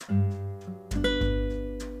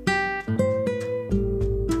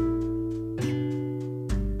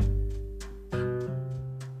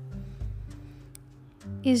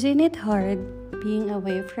Isn't it hard being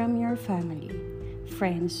away from your family,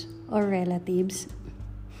 friends, or relatives?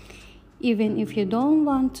 Even if you don't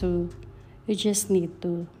want to, you just need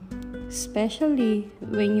to. Especially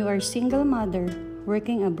when you are a single mother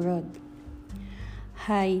working abroad.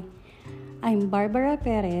 Hi, I'm Barbara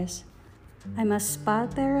Perez. I'm a spa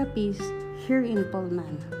therapist here in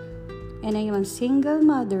Pullman. And I am a single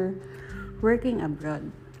mother working abroad.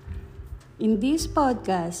 In this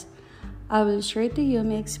podcast, I will share to you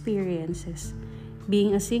my experiences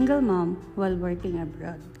being a single mom while working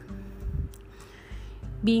abroad.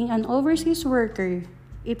 Being an overseas worker,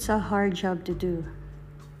 it's a hard job to do.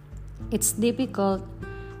 It's difficult,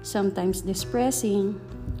 sometimes distressing.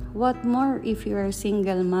 What more if you're a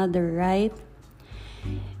single mother, right?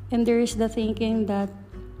 And there is the thinking that,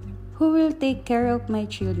 who will take care of my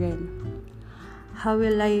children? How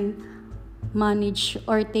will I manage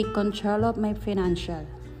or take control of my financial?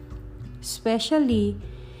 Especially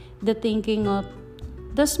the thinking of,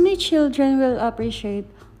 does my children will appreciate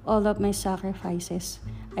all of my sacrifices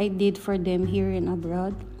I did for them here and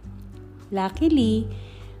abroad? Luckily,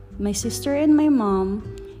 my sister and my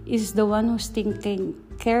mom is the one who's taking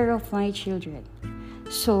care of my children.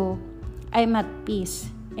 So, I'm at peace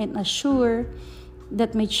and assured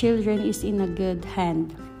that my children is in a good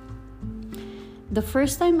hand. The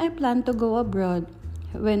first time I planned to go abroad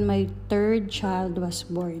when my third child was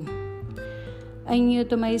born. I knew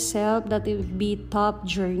to myself that it would be a tough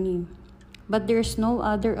journey, but there's no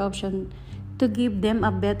other option to give them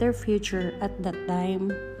a better future at that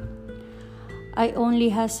time. I only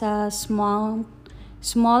has a small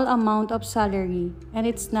amount of salary and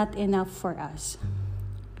it's not enough for us.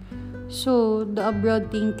 So the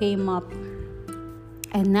abroad thing came up.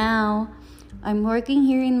 And now I'm working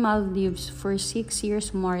here in Maldives for 6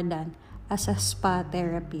 years more than as a spa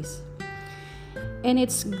therapist. And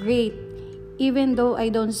it's great even though I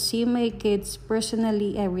don't see my kids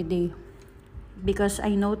personally every day, because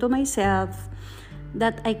I know to myself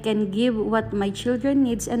that I can give what my children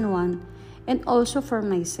needs and want, and also for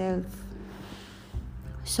myself.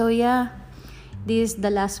 So yeah, this is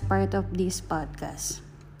the last part of this podcast.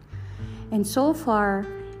 And so far,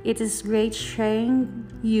 it is great sharing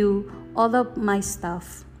you all of my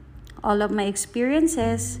stuff, all of my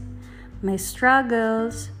experiences, my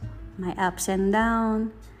struggles, my ups and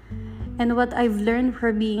downs. And what I've learned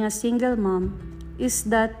from being a single mom is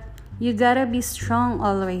that you gotta be strong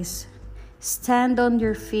always. Stand on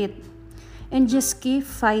your feet and just keep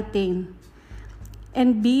fighting.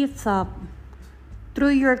 And be tough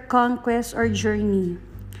through your conquest or journey,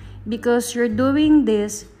 because you're doing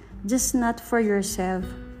this just not for yourself,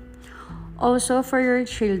 also for your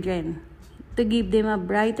children, to give them a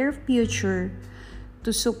brighter future,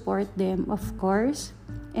 to support them, of course,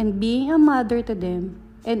 and being a mother to them,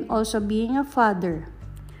 and also being a father.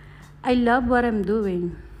 I love what I'm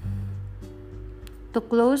doing. To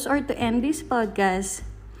close or to end this podcast,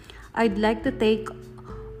 I'd like to thank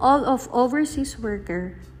all of overseas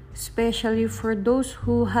worker, especially for those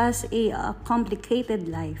who has a complicated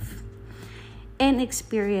life and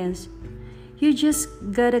experience. You just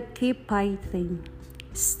gotta keep fighting.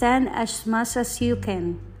 Stand as much as you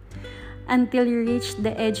can until you reach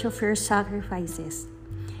the edge of your sacrifices.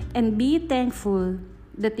 And be thankful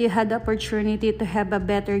that you had the opportunity to have a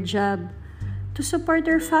better job to support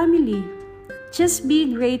your family. Just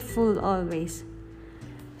be grateful always.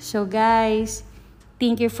 So guys,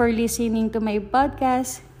 thank you for listening to my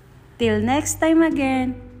podcast. Till next time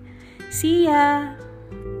again. See ya!